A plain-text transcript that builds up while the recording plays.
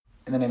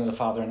In the name of the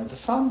Father, and of the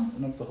Son,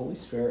 and of the Holy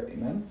Spirit,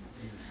 amen.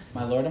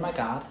 My Lord and my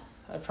God,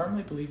 I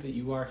firmly believe that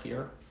you are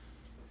here,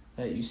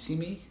 that you see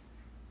me,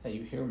 that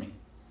you hear me.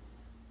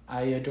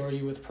 I adore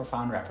you with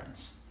profound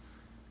reverence.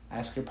 I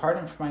ask your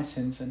pardon for my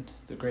sins and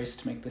the grace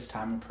to make this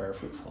time of prayer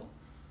fruitful.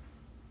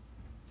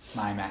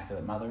 My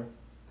Immaculate Mother,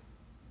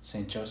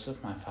 Saint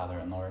Joseph, my Father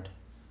and Lord,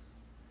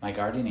 my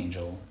guardian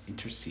angel,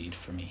 intercede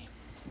for me.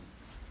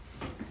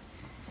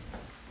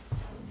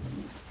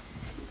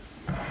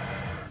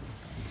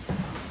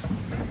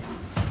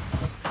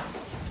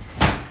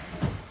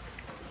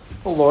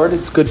 Well, Lord,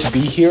 it's good to be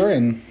here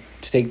and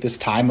to take this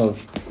time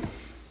of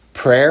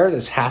prayer,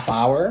 this half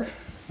hour.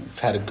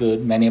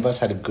 Many of us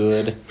had a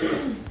good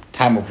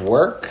time of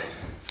work.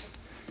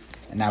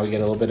 And now we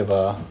get a little bit of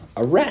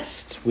a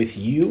rest with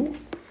you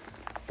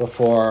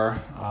before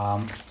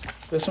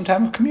there's some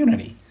time of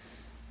community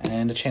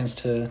and a chance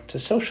to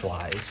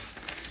socialize.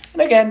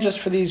 And again, just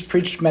for these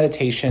preached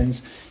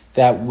meditations,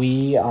 that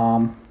we,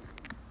 the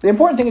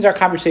important thing is our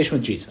conversation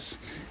with Jesus,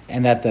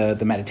 and that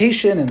the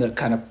meditation and the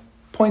kind of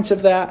points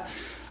of that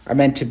are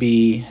meant to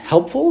be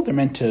helpful. They're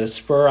meant to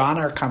spur on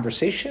our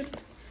conversation.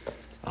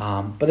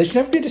 But there should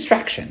never be a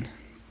distraction.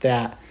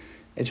 That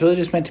it's really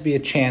just meant to be a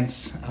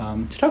chance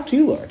to talk to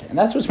you, Lord. And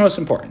that's what's most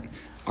important.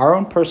 Our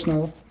own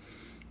personal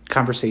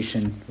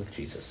conversation with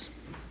Jesus.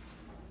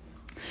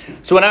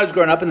 So when I was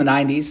growing up in the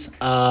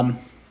 90s,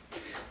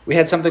 we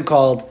had something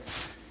called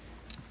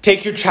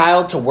Take Your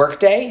Child to Work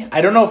Day.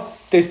 I don't know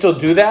if they still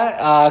do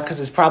that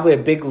because it's probably a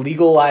big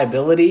legal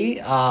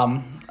liability.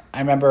 I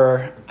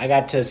remember I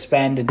got to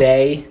spend a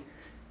day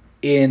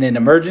in an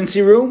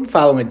emergency room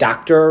following a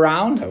doctor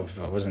around.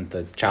 I wasn't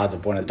the child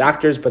of one of the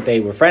doctors, but they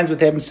were friends with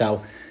him,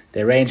 so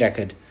they arranged I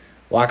could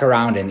walk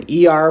around an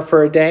ER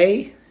for a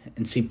day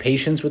and see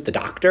patients with the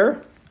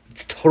doctor.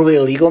 It's totally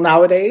illegal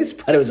nowadays,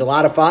 but it was a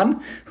lot of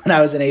fun when I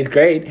was in 8th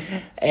grade.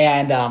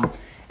 And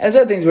there's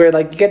other things where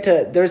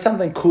there was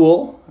something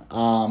cool.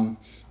 I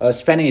was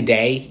spending a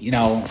day,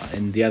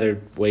 in the other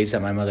ways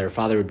that my mother or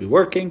father would be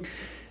working,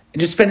 and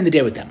just spending the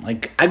day with them.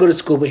 Like, I go to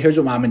school, but here's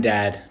what mom and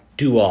dad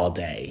do all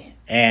day.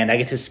 And I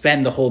get to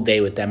spend the whole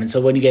day with them. And so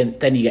when you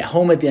get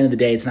home at the end of the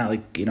day, it's not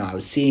like, I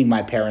was seeing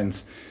my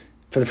parents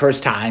for the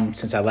first time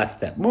since I left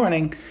that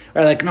morning.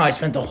 Or like, no, I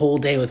spent the whole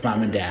day with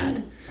mom and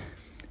dad.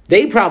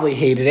 They probably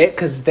hated it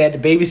because they had to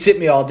babysit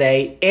me all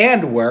day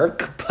and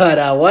work.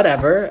 But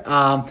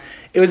whatever.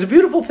 It was a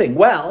beautiful thing.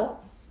 Well,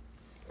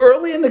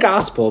 early in the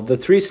gospel, of the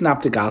 3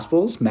 synoptic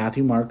gospels,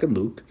 Matthew, Mark, and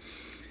Luke,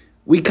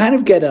 we kind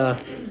of get a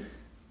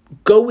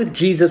go with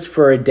Jesus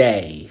for a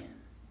day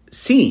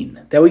scene,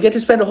 that we get to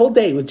spend a whole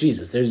day with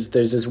Jesus. There's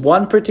this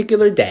one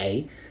particular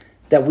day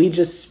that we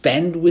just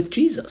spend with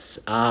Jesus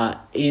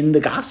in the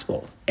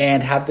gospel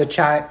and have the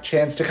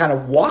chance to kind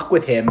of walk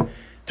with him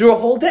through a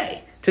whole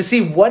day to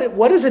see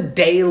what does a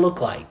day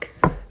look like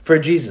for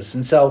Jesus.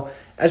 And so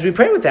as we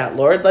pray with that,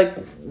 Lord, like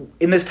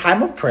in this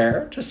time of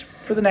prayer, just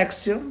for the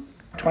next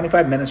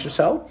 25 minutes or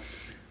so,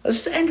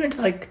 let's just enter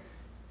into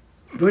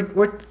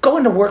we're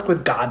going to work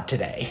with God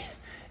today.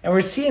 And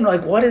we're seeing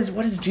what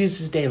does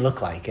Jesus' day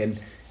look like, and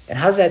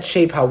how does that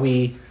shape how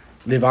we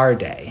live our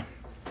day?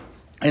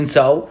 And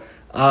so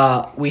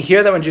we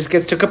hear that when Jesus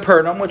gets to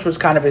Capernaum, which was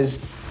kind of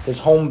his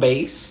home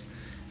base,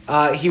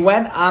 he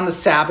went on the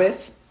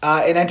Sabbath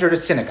and entered a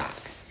synagogue,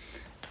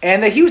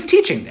 and that he was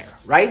teaching there,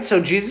 right? So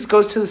Jesus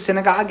goes to the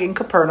synagogue in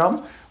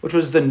Capernaum, which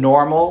was the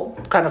normal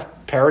kind of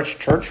parish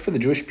church for the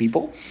Jewish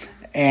people,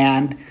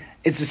 and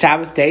it's the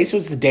Sabbath day, so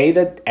it's the day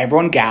that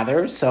everyone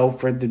gathers. So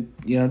for the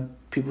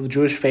people of the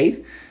Jewish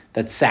faith,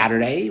 that's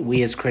Saturday.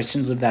 We as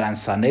Christians live that on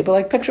Sunday.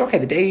 But picture,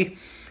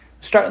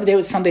 starting the day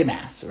with Sunday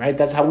Mass, right?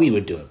 That's how we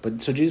would do it.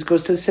 But so Jesus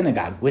goes to the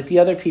synagogue with the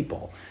other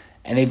people,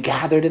 and they've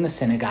gathered in the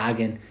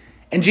synagogue, and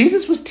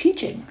Jesus was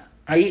teaching.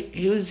 Right?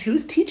 He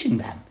was teaching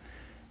them.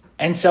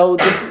 And so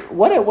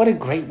what a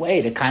great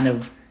way to kind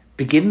of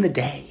begin the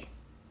day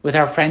with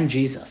our friend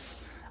Jesus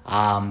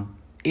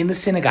in the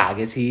synagogue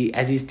as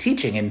he's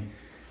teaching. And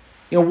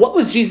what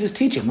was Jesus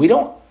teaching? We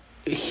don't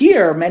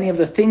hear many of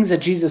the things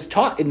that Jesus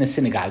taught in the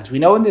synagogues. We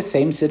know in the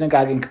same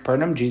synagogue in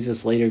Capernaum,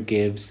 Jesus later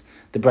gives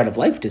the Bread of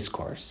Life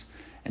discourse.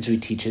 And so he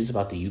teaches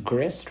about the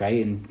Eucharist,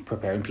 right, and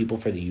preparing people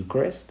for the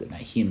Eucharist, and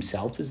that he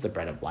himself is the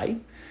bread of life.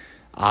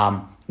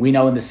 We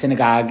know in the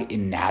synagogue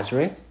in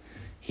Nazareth,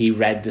 he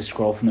read the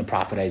scroll from the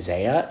prophet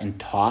Isaiah and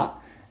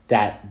taught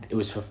that it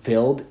was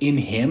fulfilled in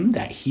him,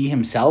 that he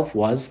himself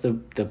was the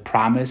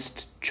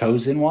promised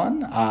chosen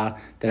one that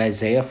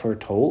Isaiah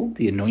foretold,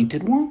 the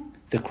anointed one,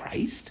 the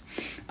Christ.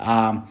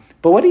 But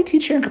what did he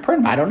teach here in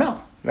Capernaum? I don't know,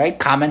 right?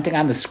 Commenting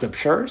on the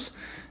scriptures.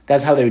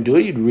 That's how they would do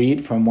it. You'd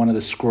read from one of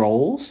the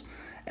scrolls,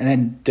 and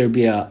then there'd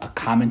be a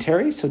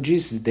commentary. So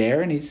Jesus is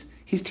there, and he's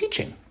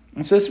teaching.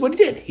 And so this is what he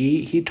did.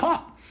 He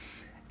taught.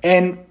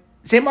 And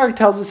St. Mark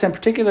tells us in a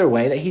particular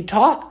way that he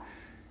taught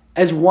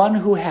as one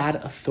who had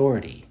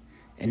authority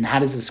and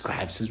not as a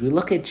scribe. So as we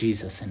look at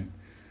Jesus and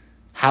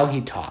how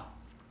he taught,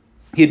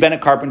 he had been a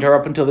carpenter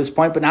up until this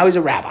point, but now he's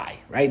a rabbi,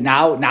 right?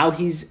 Now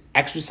he's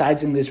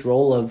exercising this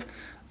role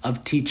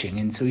of teaching.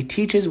 And so he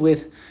teaches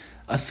with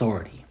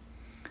authority.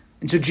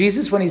 And so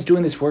Jesus, when he's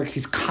doing this work,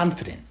 he's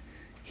confident.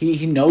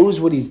 He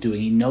knows what he's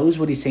doing. He knows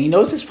what he's saying. He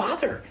knows his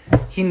Father.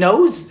 He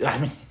knows,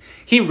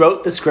 he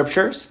wrote the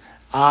scriptures.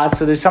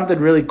 So there's something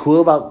really cool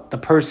about the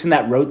person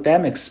that wrote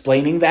them,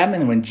 explaining them.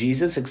 And when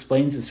Jesus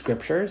explains the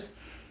scriptures,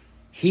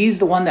 he's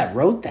the one that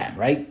wrote them,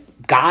 right?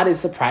 God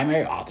is the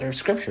primary author of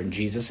scripture, and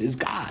Jesus is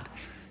God.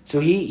 So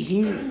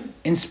he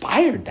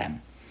inspired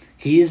them.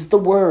 He is the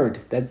Word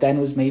that then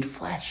was made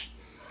flesh.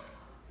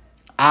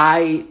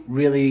 I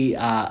really,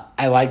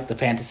 I like the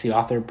fantasy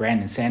author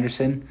Brandon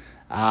Sanderson.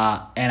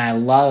 And I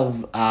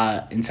love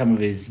in some of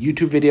his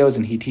YouTube videos,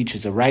 and he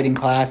teaches a writing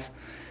class.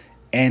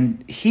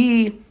 And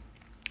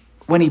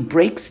when he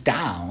breaks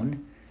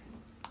down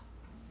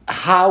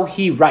how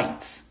he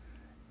writes,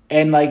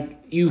 and like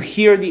you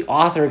hear the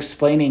author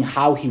explaining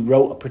how he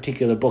wrote a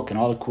particular book and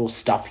all the cool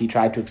stuff he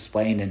tried to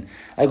explain. And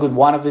like with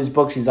one of his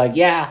books, he's like,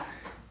 yeah,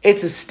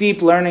 it's a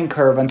steep learning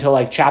curve until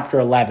like chapter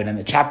 11. And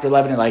the chapter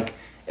 11,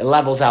 it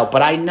levels out.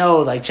 But I know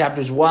like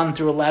chapters 1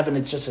 through 11,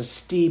 it's just a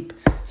steep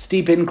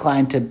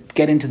incline to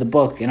get into the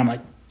book. And I'm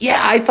like,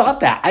 yeah, I thought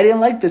that. I didn't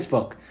like this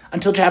book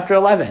until chapter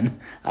 11.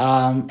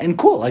 And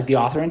cool, like the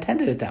author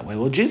intended it that way.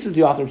 Well, Jesus is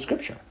the author of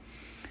Scripture.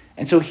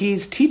 And so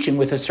he's teaching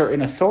with a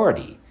certain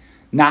authority,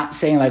 not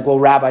saying like, well,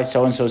 Rabbi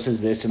so-and-so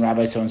says this and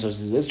Rabbi so-and-so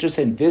says this, just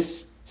saying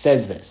this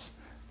says this.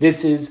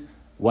 This is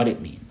what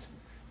it means.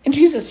 And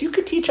Jesus, you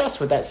could teach us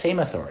with that same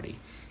authority.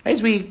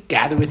 As we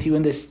gather with you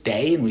in this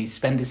day and we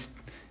spend this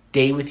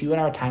day with you in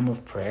our time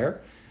of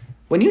prayer,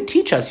 when you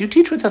teach us, you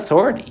teach with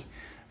authority.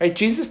 Right?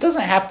 Jesus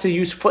doesn't have to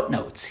use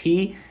footnotes.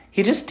 He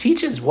just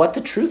teaches what the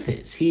truth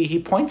is. He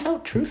points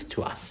out truth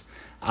to us.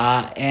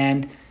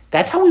 And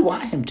that's how we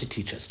want him to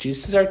teach us.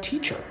 Jesus is our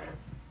teacher.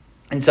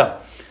 And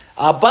so,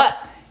 but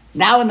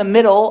now in the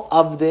middle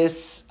of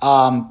this,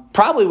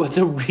 probably what's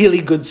a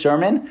really good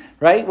sermon,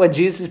 right? When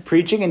Jesus is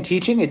preaching and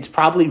teaching, it's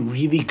probably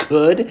really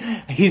good.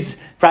 He's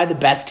probably the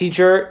best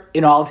teacher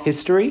in all of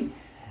history.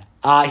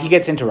 He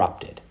gets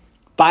interrupted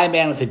by a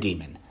man with a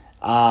demon.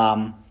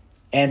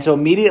 And so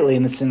immediately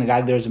in the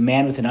synagogue, there's a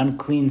man with an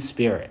unclean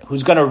spirit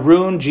who's going to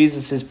ruin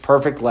Jesus'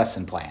 perfect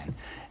lesson plan.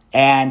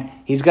 And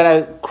he's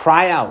going to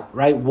cry out,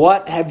 right?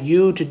 What have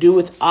you to do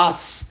with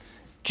us,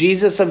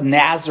 Jesus of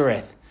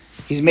Nazareth?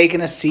 He's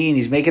making a scene.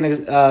 He's making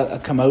a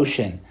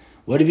commotion.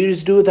 What have you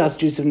to do with us,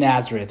 Jesus of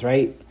Nazareth,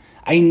 right?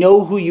 I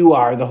know who you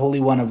are, the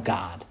Holy One of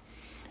God.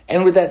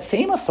 And with that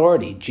same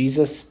authority,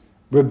 Jesus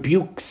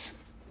rebukes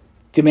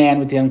the man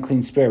with the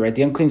unclean spirit, right?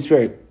 The unclean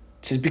spirit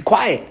says, be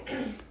quiet.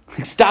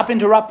 Stop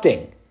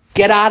interrupting.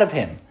 Get out of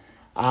him.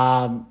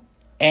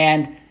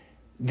 And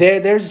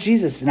there's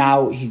Jesus.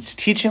 Now he's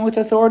teaching with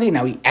authority.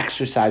 Now he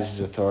exercises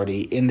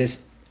authority in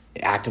this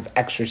act of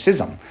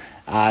exorcism,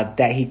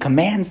 that he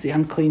commands the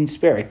unclean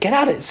spirit. Get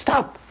out of it.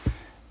 Stop.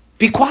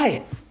 Be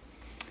quiet.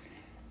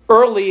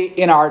 Early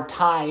in our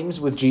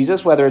times with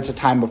Jesus, whether it's a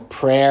time of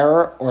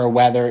prayer or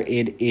whether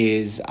it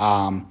is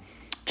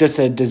just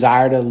a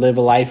desire to live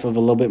a life of a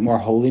little bit more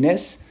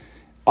holiness,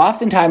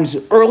 oftentimes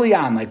early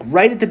on, like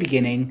right at the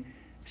beginning,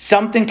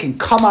 something can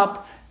come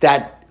up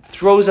that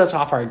throws us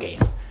off our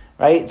game,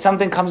 right?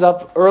 Something comes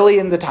up early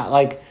in the time.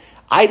 Like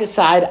I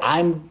decide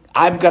I'm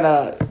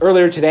gonna,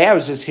 earlier today, I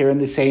was just here in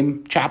the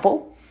same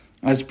chapel.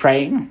 I was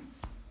praying,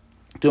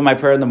 doing my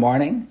prayer in the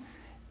morning.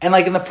 And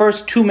like in the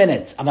first 2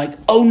 minutes, I'm like,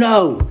 oh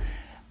no,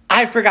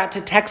 I forgot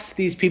to text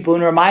these people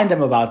and remind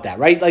them about that,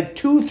 right? Like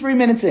 2-3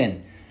 minutes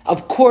in.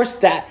 Of course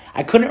that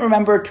I couldn't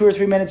remember 2 or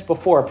 3 minutes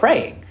before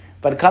praying.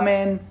 But come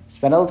in,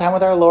 spend a little time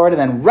with our Lord,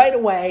 and then right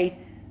away,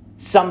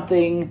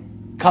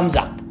 something comes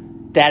up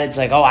that it's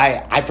like, oh,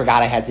 I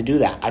forgot I had to do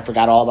that. I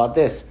forgot all about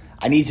this.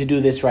 I need to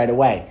do this right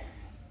away.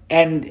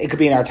 And it could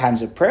be in our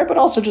times of prayer, but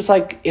also just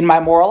like in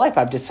my moral life.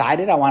 I've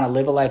decided I want to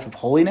live a life of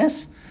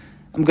holiness.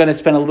 I'm going to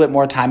spend a little bit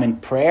more time in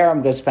prayer.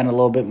 I'm going to spend a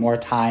little bit more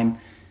time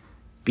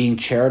being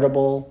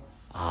charitable,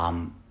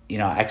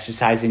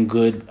 exercising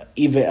good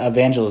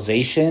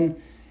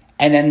evangelization.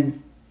 And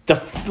then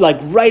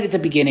right at the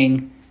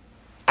beginning,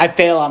 I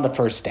fail on the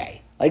first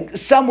day. Like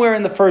somewhere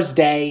in the first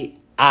day,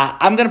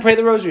 I'm going to pray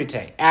the rosary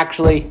today.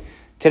 Actually,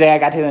 today I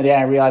got to the end of the day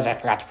and I realized I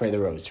forgot to pray the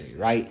rosary,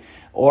 right?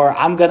 Or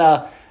I'm going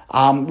to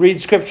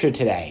read scripture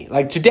today.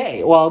 Like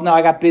today, well, no,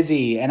 I got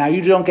busy. And I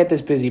usually don't get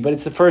this busy, but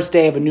it's the first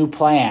day of a new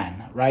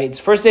plan, right? It's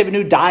the first day of a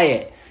new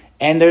diet.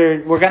 And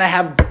we're going to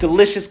have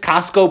delicious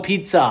Costco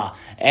pizza.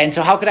 And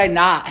so how could I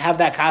not have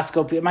that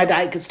Costco pizza? My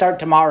diet could start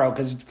tomorrow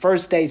because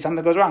first day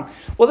something goes wrong.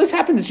 Well, this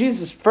happens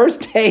Jesus'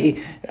 first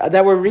day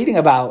that we're reading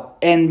about.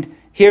 And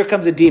here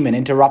comes a demon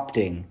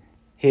interrupting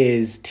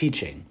his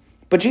teaching.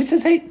 But Jesus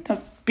says, hey,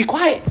 no, be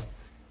quiet.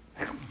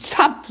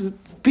 Stop.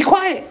 Be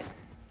quiet.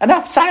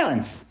 Enough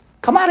silence.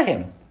 Come out of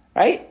him,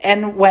 right?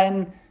 And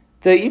when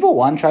the evil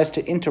one tries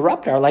to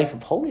interrupt our life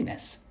of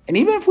holiness, and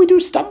even if we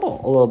do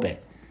stumble a little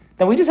bit,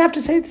 then we just have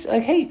to say,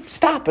 like, hey,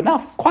 stop,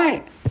 enough,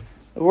 quiet.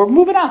 We're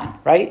moving on,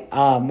 right?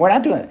 We're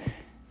not doing it.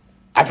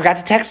 I forgot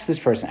to text this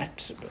person.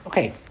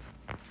 Okay,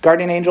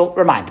 guardian angel,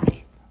 remind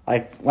me.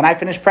 Like, when I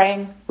finish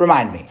praying,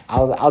 remind me.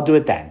 I'll do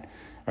it then,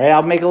 right?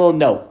 I'll make a little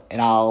note,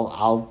 and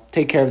I'll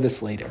take care of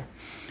this later.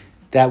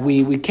 that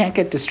we can't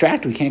get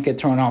distracted. We can't get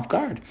thrown off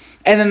guard.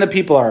 And then the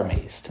people are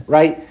amazed,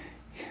 right?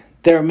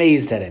 They're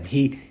amazed at him.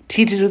 He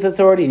teaches with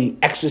authority and he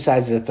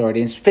exercises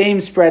authority. His fame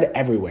spread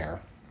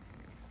everywhere.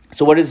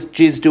 So what does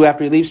Jesus do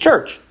after he leaves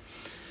church?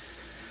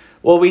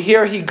 Well, we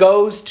hear he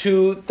goes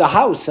to the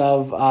house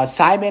of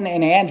Simon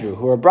and Andrew,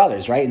 who are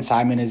brothers, right? And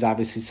Simon is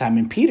obviously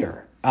Simon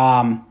Peter.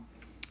 And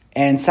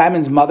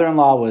Simon's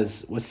mother-in-law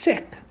was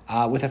sick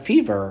with a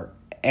fever.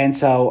 And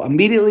so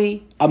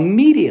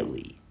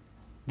immediately,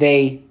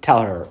 they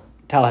tell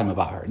him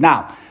about her.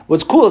 Now,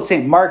 what's cool is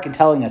St. Mark, in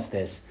telling us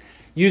this,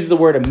 used the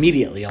word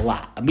immediately a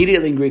lot.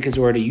 Immediately in Greek is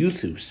the word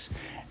euthus.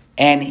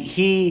 And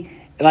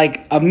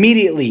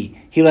immediately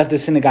he left the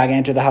synagogue,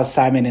 entered the house of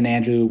Simon and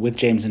Andrew with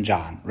James and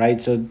John,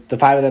 right? So the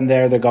five of them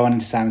there, they're going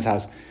into Simon's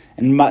house.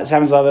 And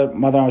Simon's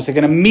mother-in-law was sick,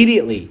 and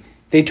immediately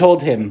they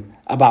told him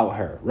about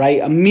her, right?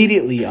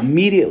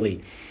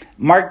 Immediately.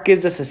 Mark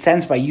gives us a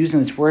sense by using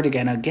this word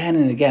again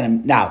and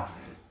again. Now,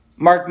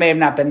 Mark may have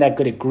not been that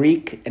good at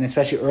Greek, and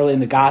especially early in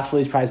the gospel,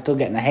 he's probably still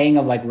getting the hang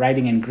of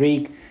writing in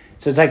Greek.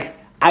 So it's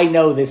I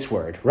know this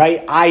word,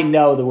 right? I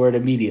know the word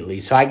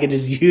immediately, so I could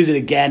just use it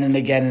again and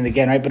again and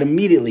again, right? But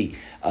immediately,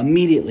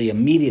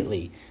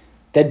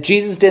 that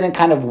Jesus didn't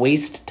kind of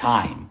waste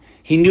time.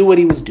 He knew what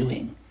he was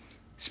doing.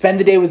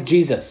 Spend the day with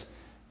Jesus.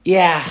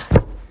 Yeah,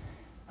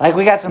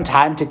 we got some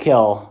time to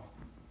kill.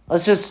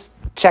 Let's just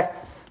check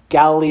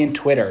Galilean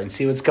Twitter and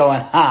see what's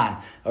going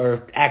on.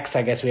 Or X,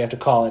 I guess we have to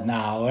call it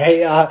now,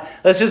 right?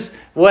 Let's just,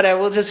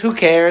 whatever, who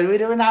cares?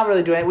 We're not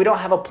really doing it. We don't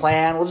have a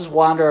plan. We'll just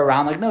wander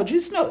around no,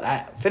 Jesus, no.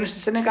 Finish the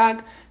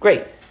synagogue?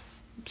 Great.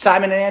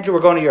 Simon and Andrew, we're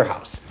going to your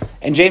house.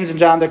 And James and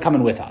John, they're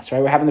coming with us, right?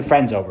 We're having the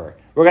friends over.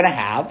 We're going to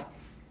have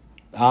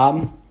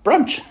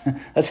brunch.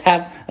 Let's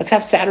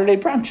have Saturday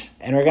brunch.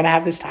 And we're going to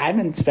have this time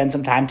and spend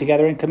some time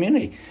together in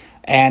community.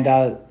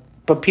 And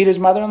but Peter's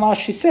mother-in-law,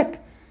 she's sick.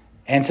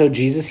 And so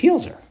Jesus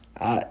heals her.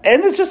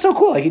 And it's just so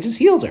cool. He just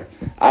heals her.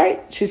 All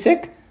right, she's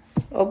sick.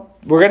 Well,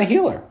 we're going to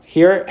heal her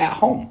here at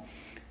home.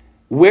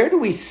 Where do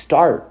we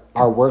start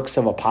our works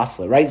of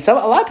apostolate, right? So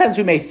a lot of times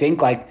we may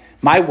think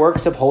my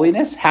works of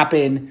holiness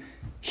happen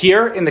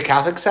here in the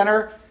Catholic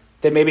Center.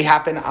 They maybe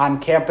happen on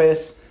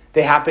campus.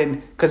 They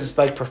happen because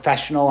it's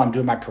professional. I'm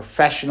doing my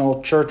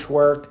professional church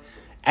work.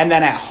 And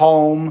then at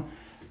home,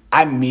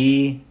 I'm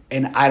me,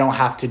 and I don't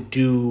have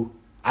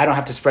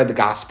to spread the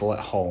gospel at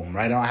home,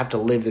 right? I don't have to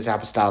live this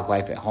apostolic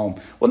life at home.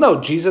 Well,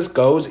 no, Jesus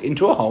goes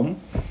into a home,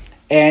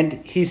 and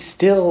he's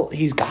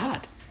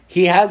God.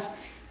 He has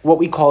what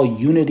we call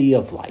unity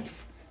of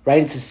life,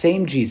 right? It's the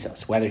same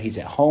Jesus, whether he's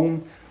at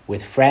home,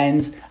 with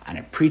friends, on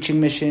a preaching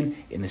mission,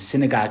 in the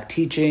synagogue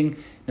teaching.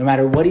 No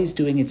matter what he's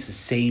doing, it's the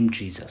same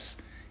Jesus.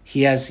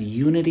 He has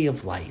unity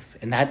of life,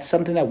 and that's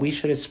something that we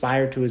should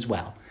aspire to as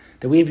well.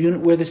 That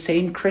we're the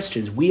same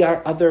Christians. We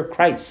are other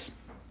Christs.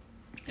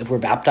 If we're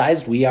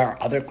baptized, we are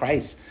other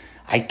Christ.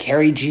 I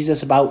carry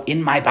Jesus about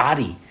in my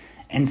body.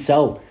 And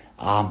so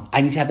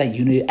I need to have that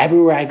unity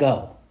everywhere I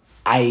go.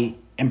 I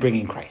am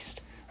bringing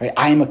Christ. Right?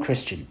 I am a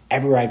Christian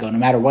everywhere I go, no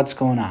matter what's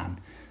going on.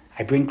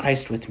 I bring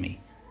Christ with me.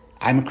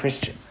 I'm a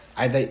Christian.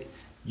 I have that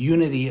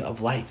unity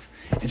of life.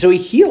 And so he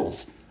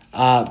heals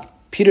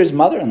Peter's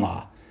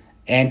mother-in-law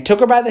and took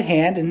her by the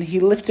hand, and he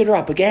lifted her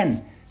up.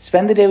 Again,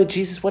 spend the day with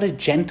Jesus. What a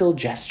gentle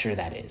gesture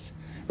that is.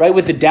 Right?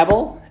 With the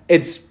devil,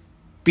 it's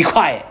be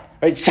quiet.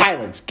 Right?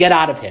 Silence. Get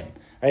out of him.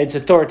 Right? It's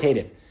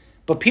authoritative.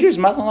 But Peter's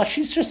mother-in-law,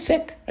 she's just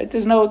sick. Right?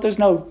 There's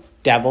no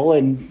devil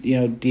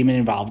and demon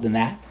involved in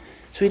that.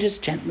 So he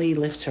just gently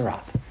lifts her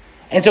up.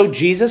 And so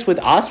Jesus with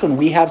us, when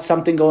we have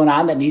something going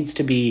on that needs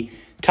to be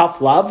tough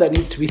love, that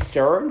needs to be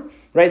stern,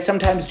 right?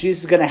 Sometimes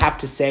Jesus is going to have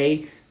to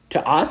say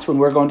to us when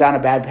we're going down a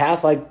bad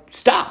path,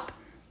 stop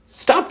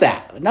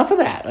that. Enough of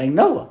that.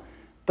 No.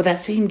 But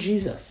that same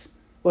Jesus,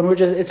 when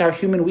it's our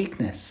human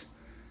weakness,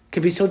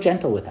 can be so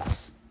gentle with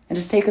us. And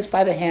just take us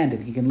by the hand,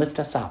 and he can lift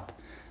us up,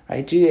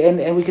 right?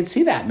 And we can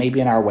see that maybe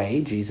in our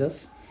way,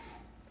 Jesus.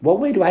 What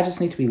way do I just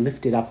need to be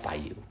lifted up by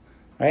you,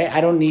 right?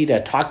 I don't need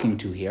a talking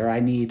to here. I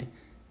need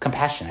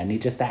compassion. I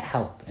need just that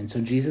help. And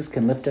so Jesus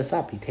can lift us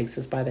up. He takes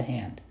us by the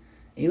hand.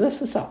 He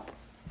lifts us up,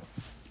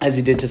 as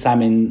he did to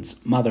Simon's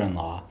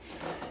mother-in-law.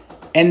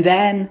 And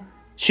then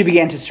she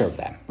began to serve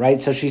them,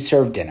 right? So she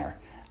served dinner.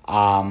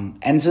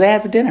 And so they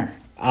had dinner,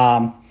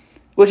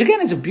 which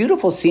again is a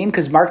beautiful scene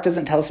because Mark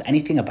doesn't tell us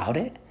anything about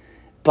it.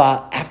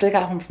 But after they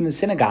got home from the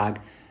synagogue,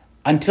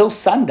 until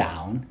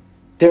sundown,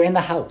 they're in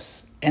the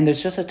house. And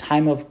there's just a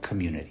time of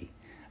community.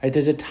 Right?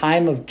 There's a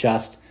time of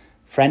just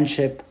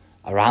friendship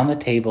around the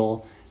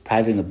table,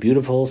 having a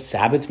beautiful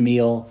Sabbath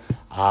meal.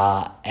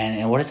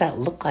 And what does that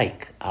look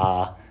like?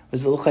 What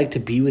does it look like to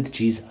be with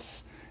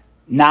Jesus?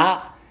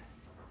 Not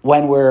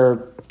when we're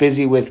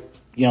busy with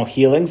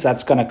healings.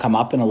 That's going to come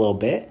up in a little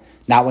bit.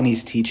 Not when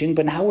he's teaching.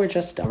 But now we're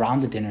just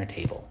around the dinner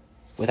table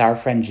with our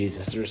friend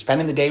Jesus. We're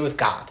spending the day with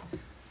God.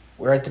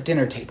 We're at the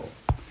dinner table,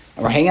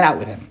 and we're hanging out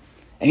with him,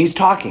 and he's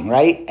talking,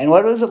 right? And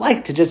what was it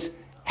like to just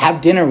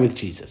have dinner with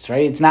Jesus,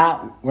 right?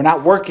 We're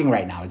not working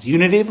right now. It's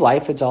unity of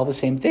life. It's all the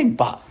same thing,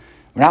 but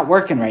we're not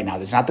working right now.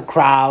 There's not the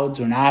crowds.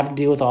 We're not having to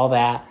deal with all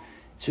that.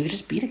 So we could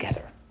just be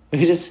together. We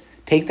could just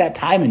take that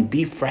time and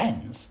be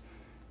friends.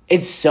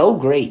 It's so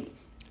great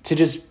to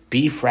just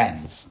be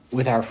friends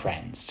with our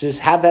friends. Just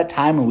have that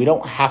time when we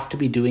don't have to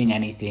be doing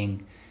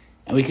anything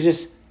and we could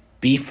just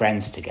be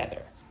friends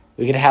together.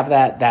 We could have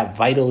that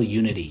vital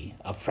unity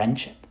of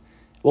friendship.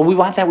 Well, we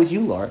want that with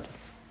you, Lord.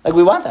 Like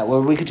we want that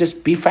where we could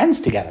just be friends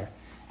together.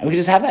 And we could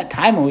just have that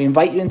time when we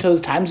invite you into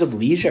those times of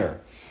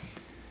leisure.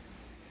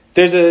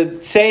 There's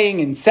a saying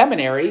in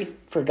seminary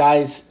for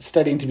guys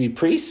studying to be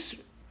priests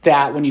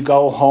that when you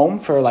go home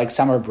for like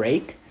summer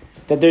break,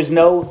 that there's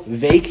no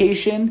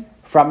vacation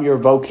from your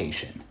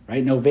vocation,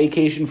 right? No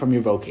vacation from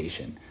your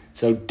vocation.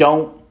 So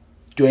don't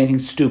do anything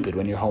stupid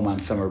when you're home on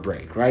summer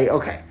break, right?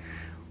 Okay.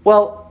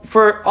 Well,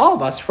 for all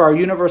of us, for our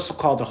universal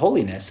call to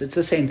holiness, it's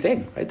the same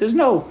thing, right? There's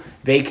no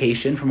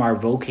vacation from our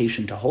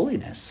vocation to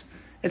holiness.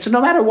 And so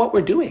no matter what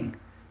we're doing,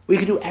 we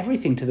can do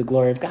everything to the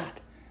glory of God,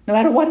 no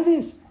matter what it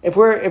is. If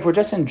we're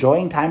just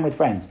enjoying time with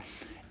friends.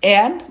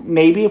 And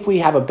maybe if we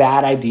have a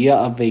bad idea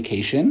of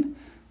vacation,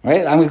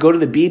 right? I'm going to go to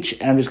the beach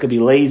and I'm just going to be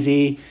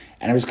lazy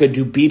and I'm just going to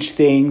do beach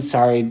things.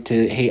 Sorry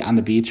to hate on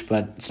the beach,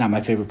 but it's not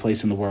my favorite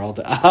place in the world.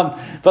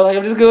 But like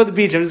I'm just going to go to the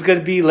beach. I'm just going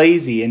to be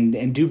lazy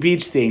and do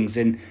beach things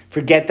and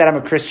forget that I'm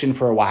a Christian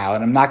for a while.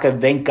 And I'm not going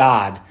to thank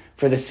God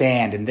for the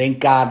sand and thank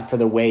God for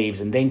the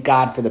waves and thank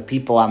God for the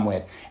people I'm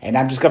with. And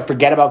I'm just going to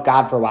forget about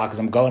God for a while because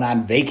I'm going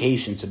on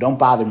vacation. So don't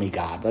bother me,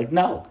 God. Like,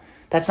 no,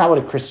 that's not what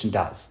a Christian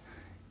does.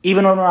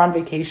 Even when we're on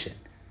vacation,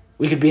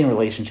 we could be in a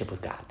relationship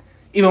with God.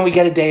 Even when we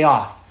get a day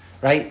off,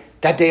 right?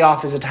 That day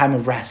off is a time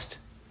of rest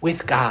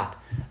with God,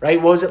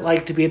 right? What was it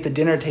like to be at the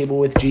dinner table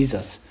with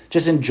Jesus,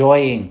 just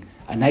enjoying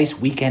a nice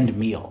weekend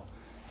meal?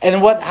 And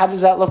how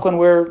does that look when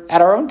we're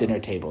at our own dinner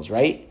tables,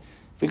 right?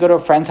 If we go to a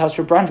friend's house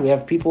for brunch, we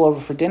have people over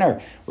for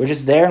dinner. We're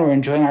just there and we're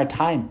enjoying our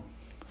time.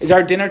 Is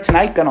our dinner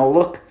tonight going to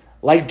look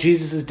like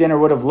Jesus' dinner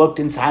would have looked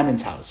in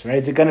Simon's house, right?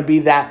 Is it going to be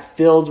that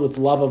filled with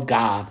love of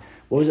God?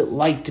 What was it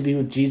like to be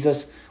with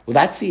Jesus? Well,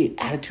 that's the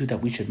attitude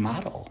that we should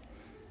model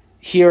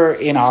here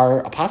in our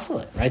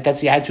apostolate, right?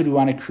 That's the attitude we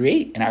want to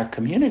create in our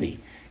community.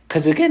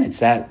 Because again, it's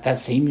that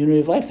same unity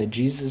of life that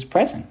Jesus is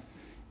present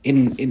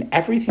in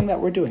everything that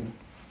we're doing.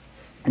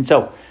 And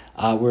so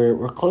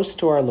we're close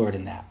to our Lord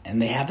in that. And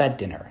they have that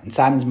dinner. And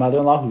Simon's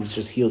mother-in-law, who's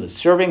just healed, is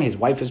serving. His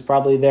wife is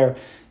probably there.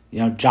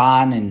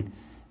 John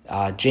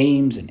and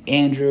James and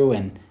Andrew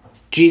and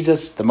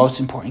Jesus, the most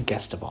important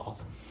guest of all.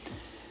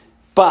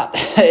 But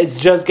it's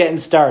just getting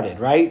started,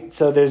 right?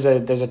 So there's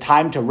a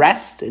time to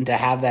rest and to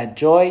have that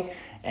joy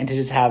and to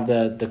just have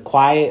the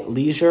quiet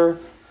leisure.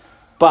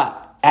 But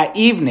at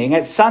evening,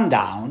 at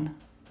sundown,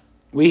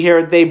 we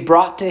hear they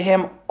brought to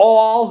him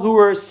all who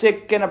were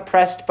sick and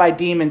oppressed by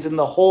demons in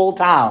the whole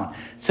town.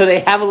 So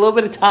they have a little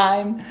bit of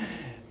time.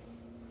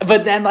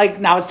 But then,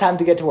 now it's time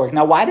to get to work.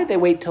 Now, why did they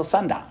wait till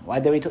sundown? Why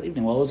did they wait till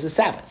evening? Well, it was the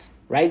Sabbath,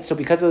 right? So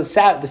because of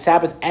the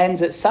Sabbath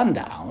ends at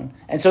sundown.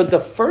 And so the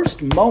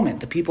first moment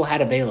the people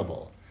had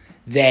available,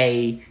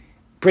 they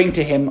bring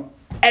to him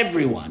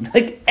everyone.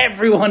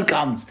 Everyone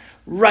comes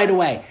right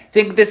away.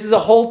 Think this is a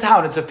whole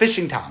town. It's a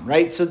fishing town,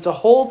 right? So it's a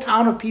whole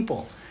town of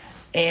people.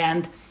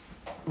 And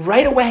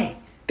right away,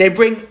 they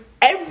bring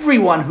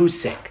everyone who's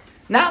sick.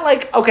 Not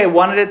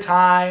one at a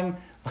time,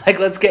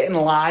 let's get in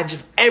line.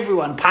 Just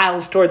everyone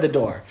piles toward the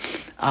door.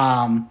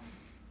 And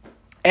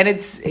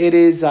it's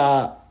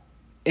now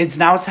it's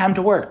time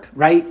to work,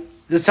 right?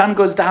 The sun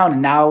goes down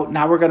and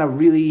now we're going to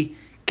really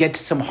get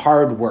to some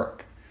hard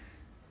work.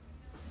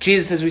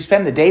 Jesus, as we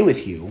spend the day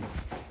with you,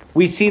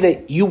 we see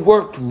that you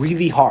worked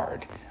really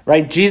hard,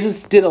 right?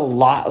 Jesus did a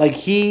lot.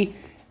 He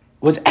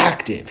was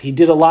active. He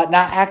did a lot,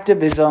 not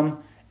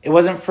activism. It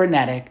wasn't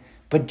frenetic,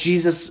 but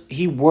Jesus,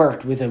 he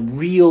worked with a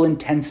real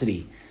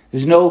intensity.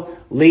 There's no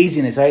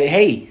laziness, right?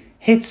 Hey,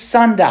 it's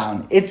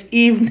sundown. It's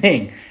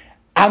evening.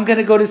 I'm going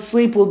to go to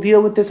sleep. We'll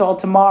deal with this all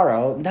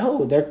tomorrow.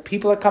 No,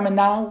 people are coming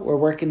now. We're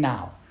working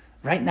now,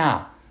 right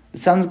now. The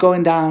sun's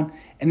going down,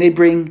 and they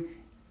bring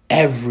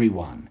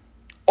everyone,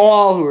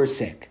 all who are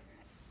sick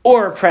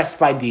or oppressed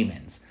by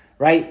demons,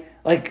 right?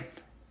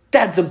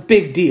 That's a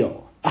big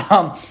deal.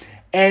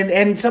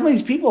 And some of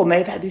these people may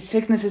have had these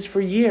sicknesses for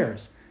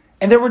years.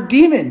 And there were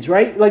demons,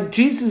 right?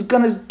 Jesus is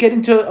going to get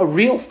into a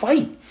real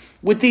fight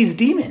with these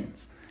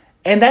demons.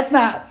 And that's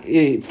not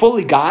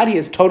fully God. He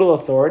has total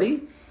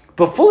authority.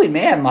 But fully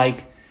man,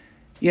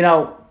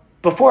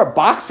 before a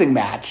boxing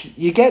match,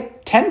 you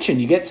get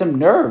tension. You get some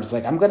nerves.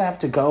 I'm going to have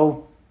to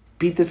go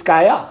beat this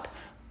guy up.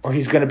 Or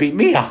he's going to beat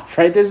me up,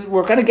 right?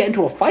 We're going to get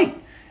into a fight.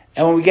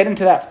 And when we get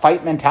into that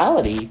fight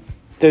mentality,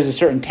 there's a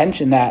certain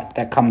tension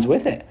that comes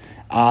with it.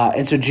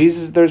 And so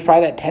Jesus, there's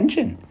probably that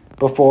tension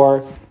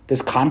before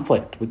this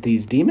conflict with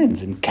these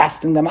demons and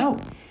casting them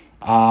out.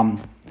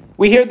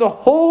 We hear the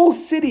whole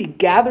city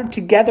gathered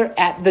together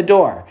at the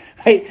door,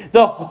 right?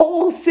 The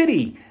whole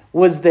city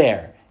was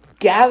there,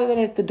 gathered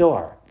at the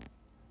door.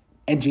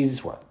 And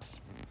Jesus works.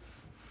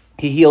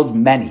 He healed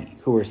many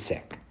who were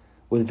sick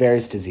with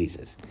various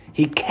diseases.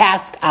 He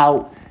cast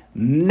out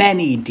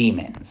many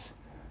demons.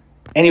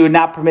 And he would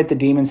not permit the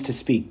demons to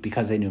speak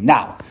because they knew him.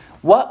 Now,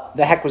 what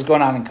the heck was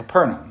going on in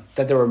Capernaum?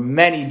 that there were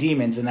many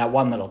demons in that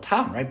one little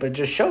town, right? But it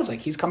just shows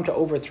he's come to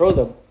overthrow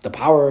the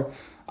power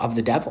of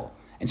the devil.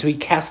 And so he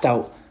cast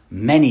out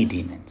many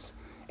demons,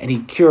 and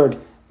he cured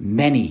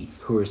many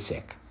who were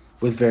sick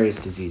with various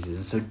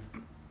diseases. And so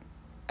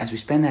as we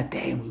spend that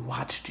day and we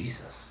watch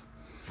Jesus,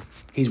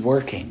 he's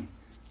working,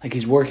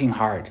 he's working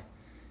hard.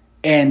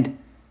 And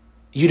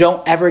you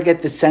don't ever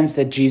get the sense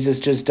that Jesus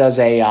just does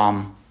a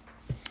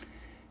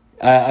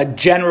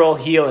general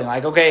healing.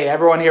 Okay,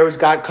 everyone here who's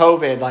got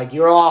COVID,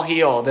 you're all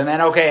healed. And then,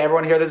 okay,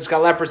 everyone here that's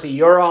got leprosy,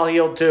 you're all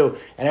healed too.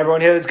 And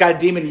everyone here that's got a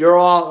demon, you're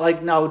all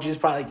no, Jesus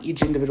probably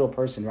each individual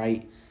person,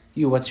 right?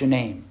 You, what's your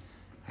name?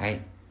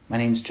 Right? My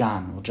name's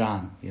John. Well,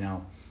 John,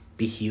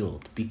 be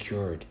healed, be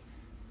cured,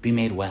 be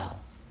made well.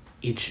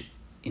 Each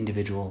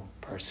individual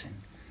person.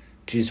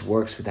 Jesus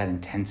works with that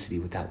intensity,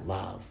 with that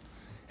love.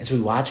 And so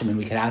we watch him and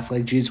we can ask,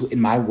 Jesus, in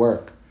my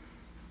work,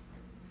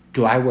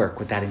 do I work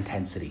with that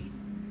intensity,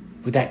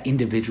 with that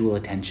individual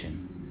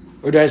attention?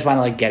 Or do I just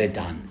want to get it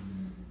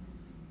done?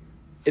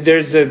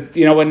 There's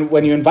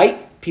when you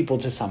invite people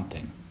to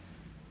something,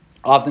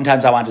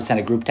 oftentimes I want to send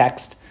a group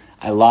text.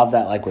 I love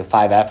that with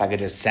 5F, I could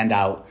just send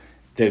out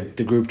the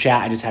group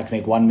chat. I just have to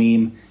make one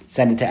meme,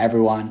 send it to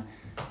everyone.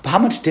 But how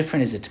much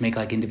different is it to make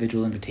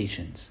individual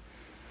invitations?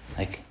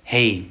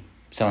 Hey,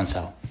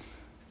 so-and-so,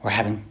 we're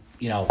having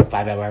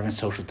 5F, we're having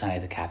social tonight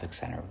at the Catholic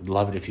Center. Would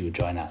love it if you would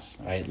join us,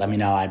 all right? Let me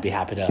know. I'd be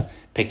happy to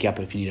pick you up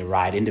if you need a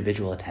ride.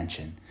 Individual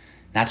attention.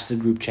 Not just a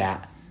group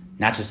chat,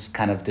 not just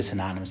kind of this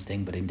anonymous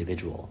thing, but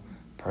individual,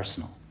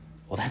 personal.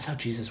 Well, that's how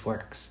Jesus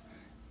works.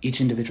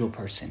 Each individual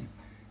person,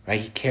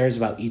 right? He cares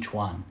about each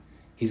one.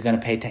 He's going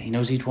to pay attention. He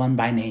knows each one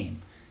by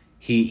name.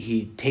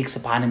 He takes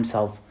upon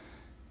himself,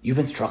 you've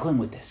been struggling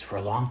with this for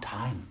a long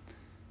time.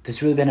 This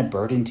has really been a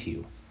burden to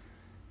you.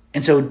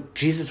 And so,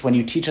 Jesus, when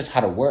you teach us how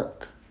to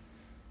work,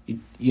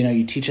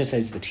 you teach us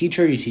as the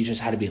teacher, you teach us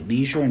how to be at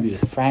leisure and be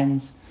with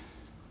friends,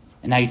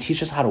 and now you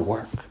teach us how to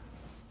work.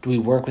 Do we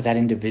work with that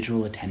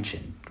individual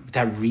attention, with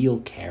that real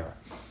care?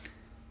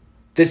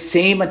 The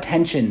same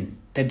attention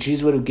that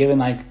Jesus would have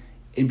given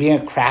in being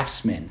a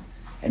craftsman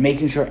and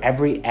making sure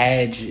every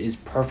edge is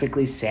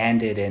perfectly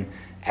sanded and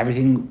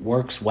everything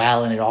works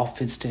well and it all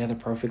fits together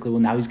perfectly. Well,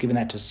 now he's given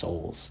that to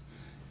souls,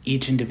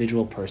 each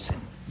individual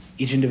person,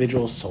 each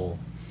individual soul.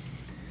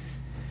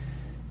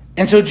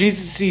 And so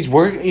Jesus sees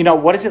work,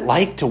 what is it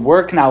like to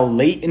work now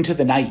late into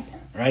the night,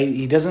 right?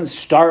 He doesn't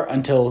start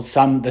until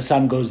the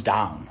sun goes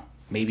down,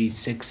 maybe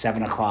 6,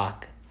 7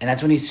 o'clock. And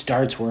that's when he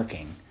starts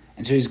working.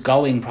 And so he's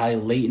going probably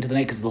late into the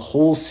night because the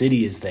whole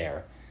city is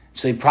there.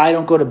 So they probably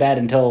don't go to bed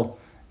until,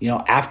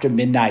 after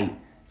midnight,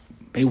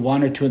 maybe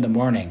 1 or 2 in the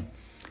morning.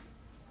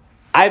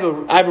 I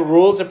have a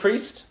rule as a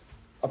priest,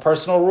 a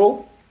personal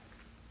rule.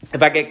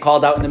 If I get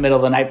called out in the middle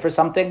of the night for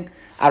something,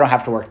 I don't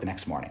have to work the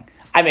next morning.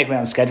 I make my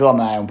own schedule. I'm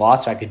my own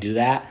boss, so I could do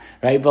that,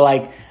 right? But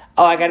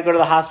I got to go to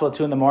the hospital at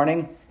 2 in the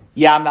morning.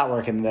 Yeah, I'm not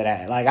working the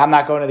day. I'm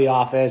not going to the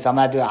office.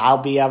 I'll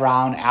be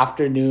around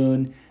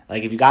afternoon.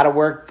 If you got to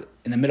work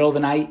in the middle of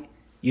the night,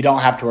 you don't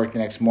have to work the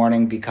next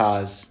morning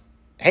because,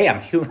 hey, I'm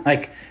human.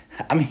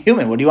 I'm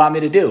human. What do you want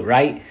me to do,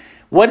 right?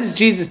 What does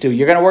Jesus do?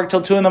 You're going to work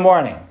till 2 in the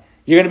morning.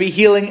 You're going to be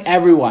healing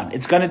everyone.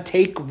 It's going to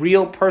take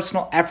real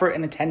personal effort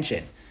and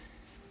attention.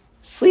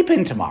 Sleep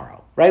in tomorrow.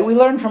 Right? We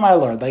learn from our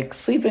Lord,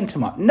 sleep in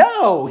tomorrow.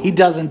 No, he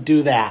doesn't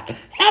do that.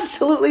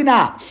 Absolutely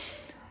not.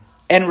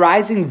 And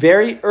rising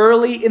very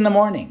early in the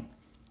morning,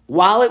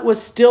 while it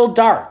was still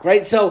dark,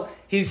 right? So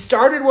he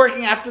started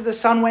working after the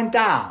sun went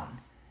down.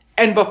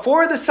 And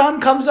before the sun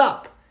comes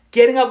up,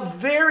 getting up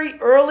very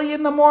early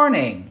in the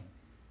morning,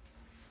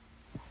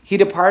 he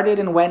departed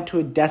and went to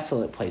a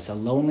desolate place, a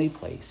lonely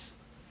place.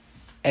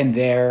 And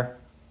there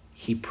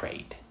he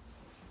prayed.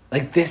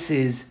 This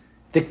is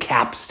the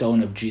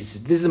capstone of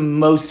Jesus. This is the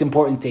most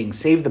important thing.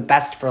 Save the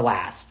best for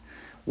last.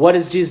 What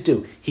does Jesus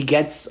do? He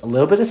gets a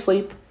little bit of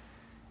sleep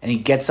and he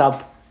gets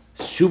up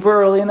super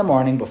early in the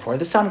morning before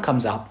the sun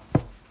comes up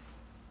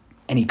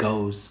and he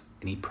goes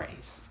and he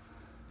prays.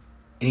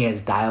 And he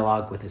has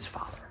dialogue with his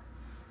Father.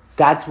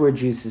 That's where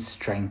Jesus'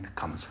 strength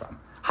comes from.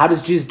 How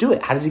does Jesus do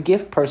it? How does he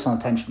give personal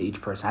attention to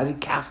each person? How does he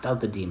cast out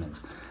the demons?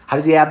 How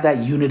does he have that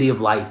unity of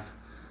life?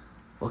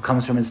 Well, it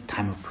comes from his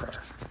time of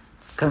prayer.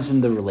 Comes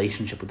from the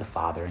relationship with the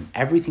Father, and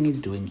everything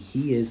he's doing,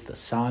 he is the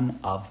Son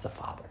of the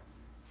Father.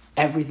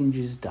 Everything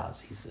Jesus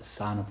does, he's the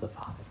Son of the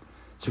Father.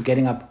 So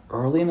getting up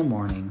early in the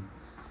morning,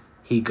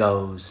 he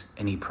goes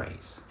and he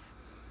prays.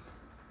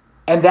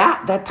 And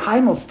that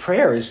time of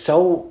prayer is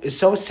so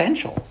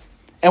essential.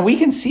 And we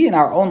can see in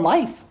our own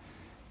life.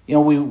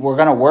 We're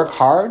going to work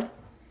hard.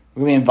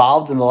 We're going to be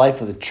involved in the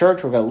life of the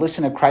church. We're going to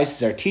listen to Christ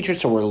as our teacher,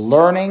 so we're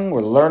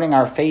learning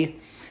our faith.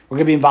 We're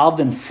going to be involved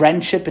in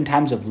friendship in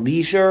times of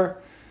leisure.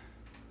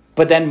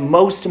 But then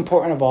most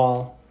important of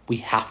all, we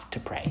have to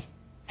pray.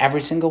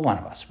 Every single one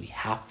of us, we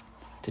have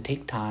to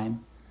take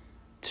time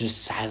to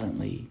just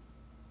silently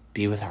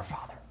be with our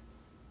Father,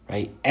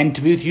 right? And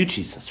to be with you,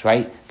 Jesus,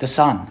 right? The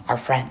Son, our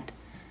friend.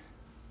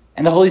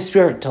 And the Holy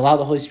Spirit, to allow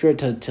the Holy Spirit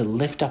to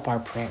lift up our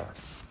prayer.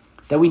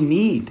 That we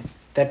need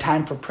that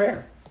time for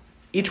prayer.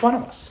 Each one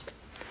of us.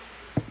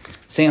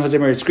 St.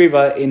 Josemaria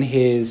Escriva, in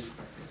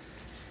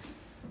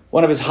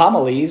one of his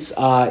homilies,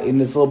 in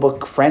this little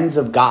book, Friends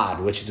of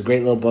God, which is a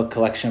great little book,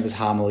 collection of his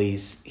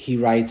homilies, he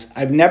writes,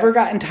 "I've never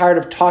gotten tired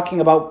of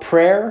talking about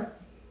prayer,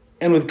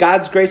 and with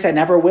God's grace, I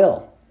never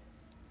will.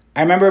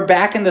 I remember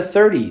back in the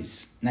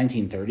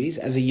 1930s,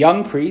 as a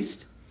young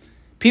priest,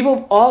 people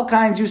of all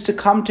kinds used to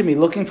come to me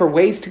looking for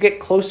ways to get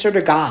closer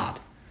to God.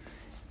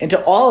 And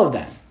to all of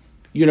them,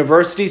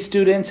 university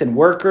students and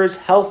workers,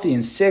 healthy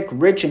and sick,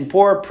 rich and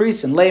poor,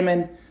 priests and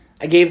laymen,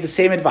 I gave the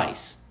same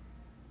advice: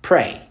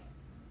 pray.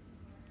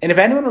 And if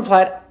anyone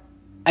replied,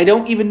 I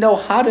don't even know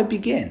how to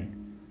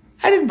begin,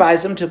 I'd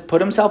advise him to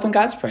put himself in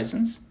God's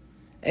presence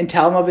and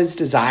tell him of his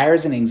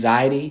desires and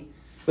anxiety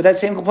with that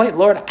same complaint: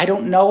 Lord, I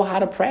don't know how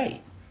to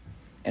pray.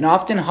 And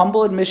often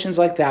humble admissions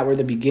like that were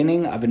the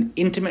beginning of an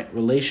intimate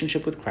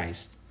relationship with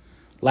Christ,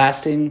 a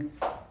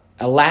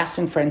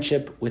lasting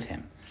friendship with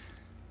him.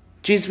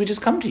 Jesus, we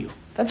just come to you.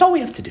 That's all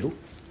we have to do.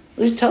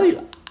 We just tell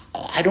you,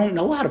 I don't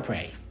know how to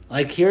pray.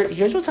 Like,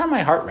 here's what's on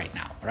my heart right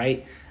now,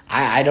 right?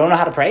 I don't know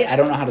how to pray. I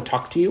don't know how to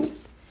talk to you.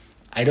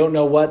 I don't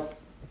know what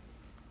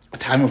a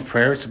time of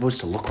prayer is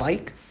supposed to look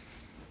like.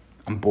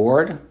 I'm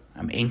bored.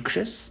 I'm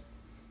anxious.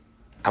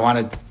 I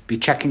want to be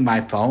checking my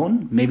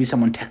phone. Maybe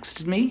someone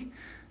texted me.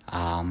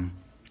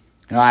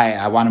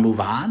 I want to move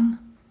on.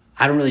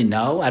 I don't really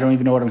know. I don't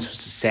even know what I'm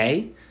supposed to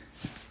say.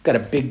 Got a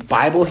big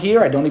Bible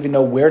here. I don't even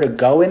know where to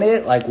go in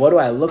it. Like, what do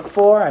I look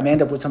for? I may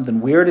end up with something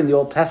weird in the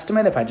Old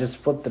Testament if I just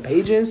flip the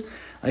pages.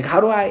 Like, how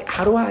do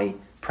I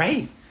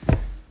pray?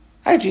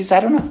 All right, Jesus, I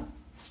don't know.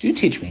 You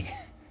teach me.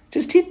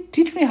 Just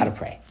teach me how to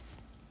pray.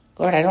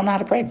 Lord, I don't know how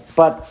to pray.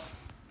 But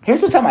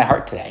here's what's on my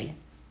heart today.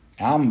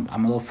 I'm a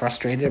little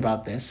frustrated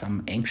about this.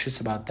 I'm anxious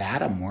about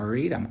that. I'm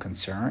worried. I'm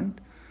concerned.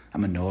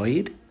 I'm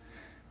annoyed.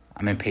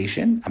 I'm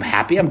impatient. I'm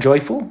happy. I'm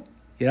joyful.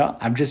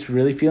 I'm just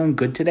really feeling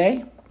good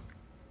today.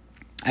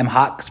 I'm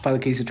hot because by the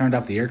case you turned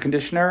off the air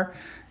conditioner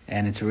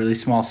and it's a really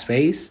small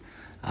space.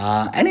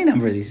 Any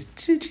number of these.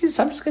 Jesus,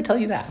 I'm just going to tell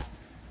you that.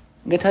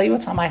 I'm going to tell you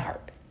what's on my heart.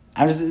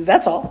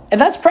 That's all.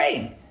 And that's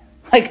praying.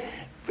 Like,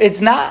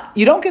 it's not,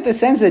 you don't get the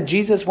sense that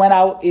Jesus went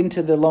out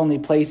into the lonely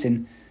place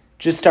and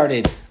just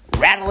started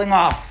rattling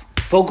off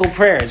vocal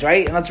prayers,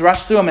 right? And let's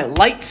rush through them at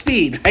light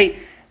speed, right?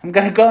 I'm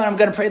going to go and I'm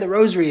going to pray the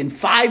rosary in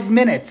 5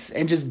 minutes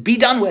and just be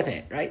done with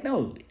it, right?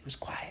 No, it was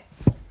quiet.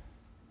 It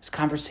was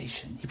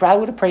conversation. He probably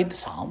would have prayed the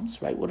Psalms,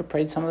 right? Would have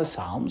prayed some of the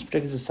Psalms,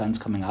 particularly as the sun's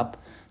coming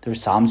up. There were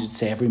Psalms you'd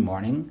say every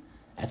morning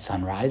at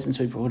sunrise, and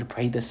so he would have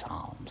prayed the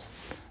Psalms,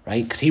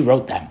 right? Because he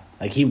wrote them.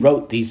 Like, he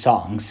wrote these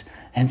songs,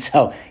 and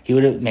so he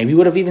would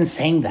have even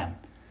sang them.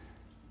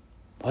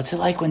 What's it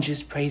like when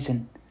Jesus prays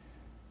and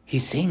he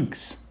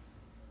sings?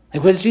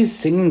 Like, what does Jesus'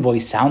 singing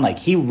voice sound like?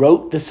 He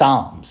wrote the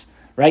Psalms,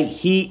 right?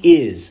 He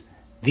is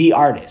the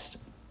artist.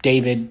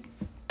 David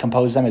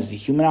composed them as a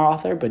human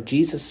author, but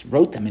Jesus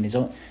wrote them in his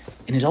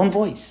own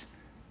voice.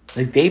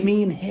 Like, they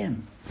mean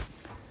him.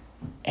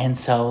 And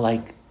so,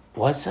 like,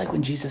 what's it like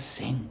when Jesus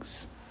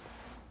sings?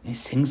 He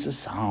sings the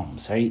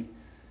Psalms, right?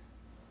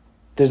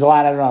 There's a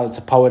line, I don't know, it's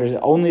a poet, or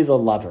only the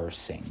lover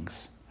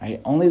sings, right?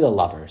 Only the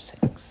lover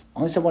sings.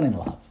 Only someone in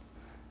love.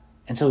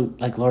 And so,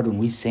 like, Lord, when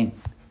we sing,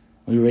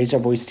 when we raise our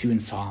voice to you in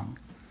song,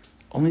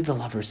 only the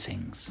lover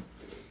sings.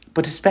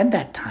 But to spend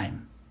that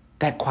time,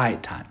 that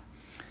quiet time.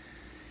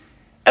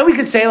 And we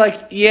could say,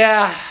 like,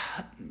 yeah,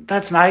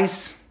 that's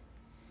nice.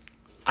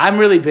 I'm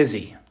really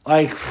busy.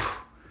 Like,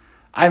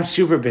 I'm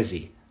super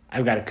busy.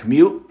 I've got a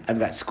commute. I've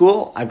got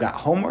school. I've got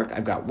homework.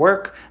 I've got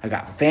work. I've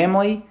got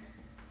family.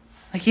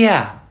 Like,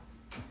 yeah,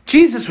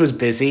 Jesus was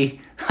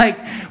busy. Like,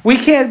 we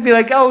can't be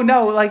like, oh,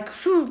 no, like,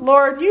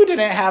 Lord, you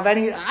didn't have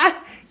any.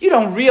 You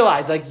don't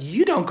realize, like,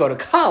 you don't go to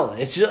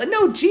college.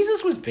 No,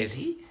 Jesus was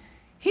busy.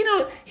 He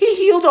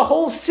healed a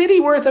whole city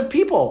worth of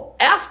people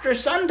after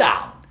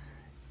sundown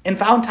and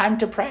found time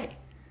to pray.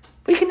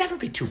 We can never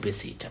be too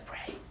busy to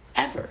pray,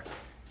 ever.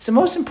 It's the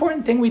most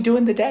important thing we do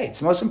in the day. It's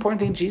the most important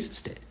thing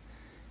Jesus did.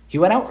 He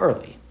went out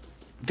early,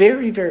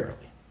 very, very early.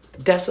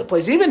 Desolate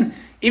place.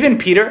 Even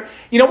Peter,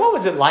 what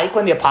was it like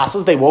when the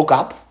apostles, they woke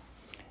up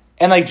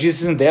and like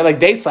Jesus isn't there? Like,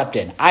 they slept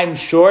in. I'm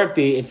sure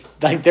if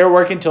they're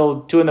working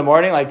till 2 a.m,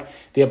 like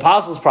the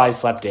apostles probably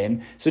slept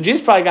in. So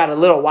Jesus probably got a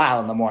little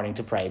while in the morning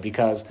to pray,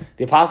 because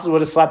the apostles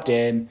would have slept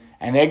in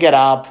and they get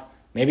up,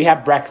 maybe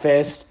have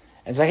breakfast.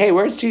 And it's like, hey,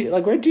 where'd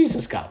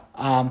Jesus go?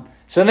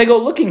 So then they go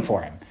looking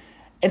for him.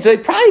 And so they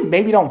probably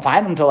maybe don't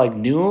find him until like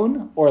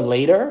noon or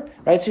later,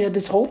 right? So you had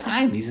this whole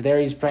time he's there,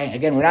 he's praying.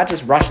 Again, we're not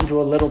just rushing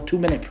to a little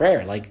 2-minute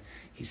prayer. Like,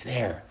 he's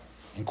there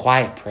in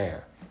quiet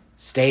prayer,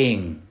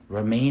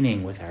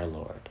 remaining with our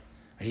Lord.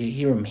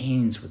 He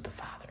remains with the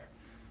Father.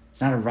 It's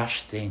not a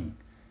rushed thing,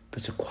 but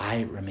it's a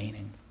quiet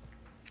remaining.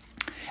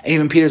 And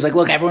even Peter's like,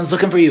 look, everyone's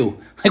looking for you.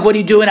 Like, what are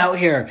you doing out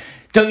here?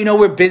 Don't you know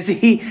we're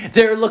busy?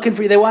 They're looking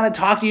for you. They want to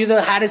talk to you. They're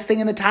the hottest thing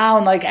in the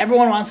town. Like,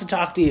 everyone wants to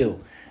talk to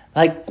you.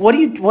 Like, what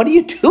are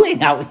you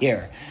doing out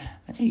here?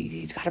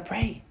 He's got to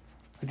pray.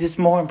 Like, this is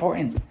more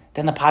important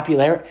than the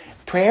popularity.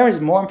 Prayer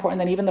is more important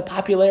than even the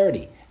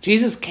popularity.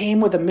 Jesus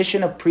came with a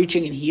mission of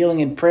preaching and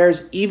healing, and prayer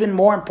is even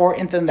more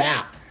important than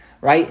that.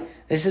 right?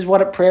 This is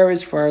what a prayer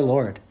is for our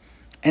Lord.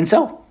 And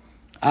so,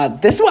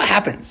 this is what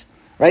happens,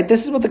 right?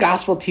 This is what the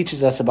gospel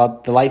teaches us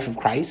about the life of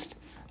Christ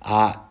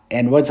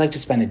and what it's like to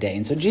spend a day.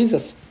 And so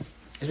Jesus,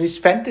 as we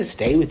spent this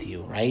day with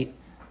you, right,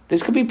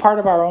 this could be part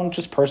of our own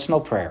just personal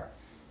prayer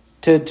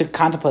to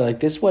contemplate, like,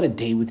 this is what a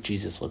day with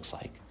Jesus looks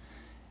like.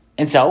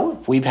 And so,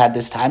 if we've had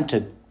this time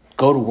to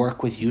go to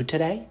work with you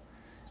today,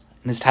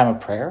 in this time of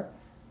prayer,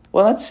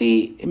 well, let's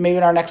see, maybe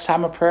in our next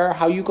time of prayer,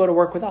 how you go to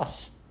work with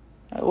us.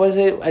 What is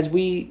it as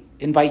we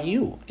invite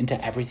you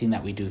into everything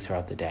that we do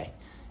throughout the day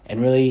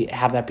and really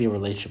have that be a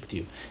relationship with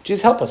you?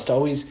 Jesus, help us to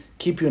always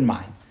keep you in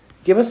mind.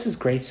 Give us this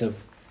grace of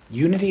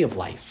unity of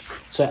life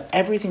so that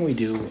everything we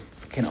do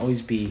can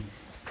always be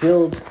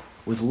filled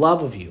with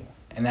love of you,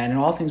 and that in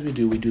all things we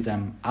do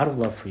them out of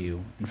love for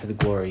you and for the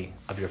glory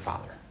of your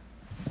Father.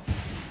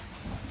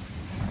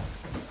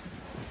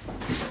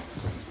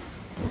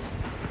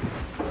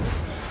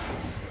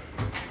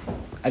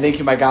 I thank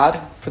you, my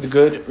God, for the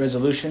good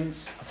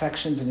resolutions,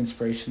 affections, and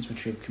inspirations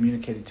which you have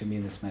communicated to me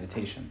in this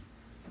meditation.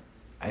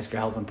 I ask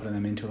your help in putting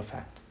them into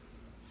effect.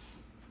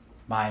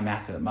 My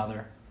Immaculate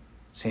Mother,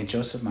 Saint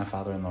Joseph, my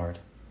Father and Lord,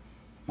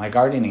 my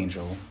guardian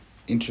angel,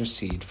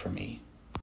 intercede for me.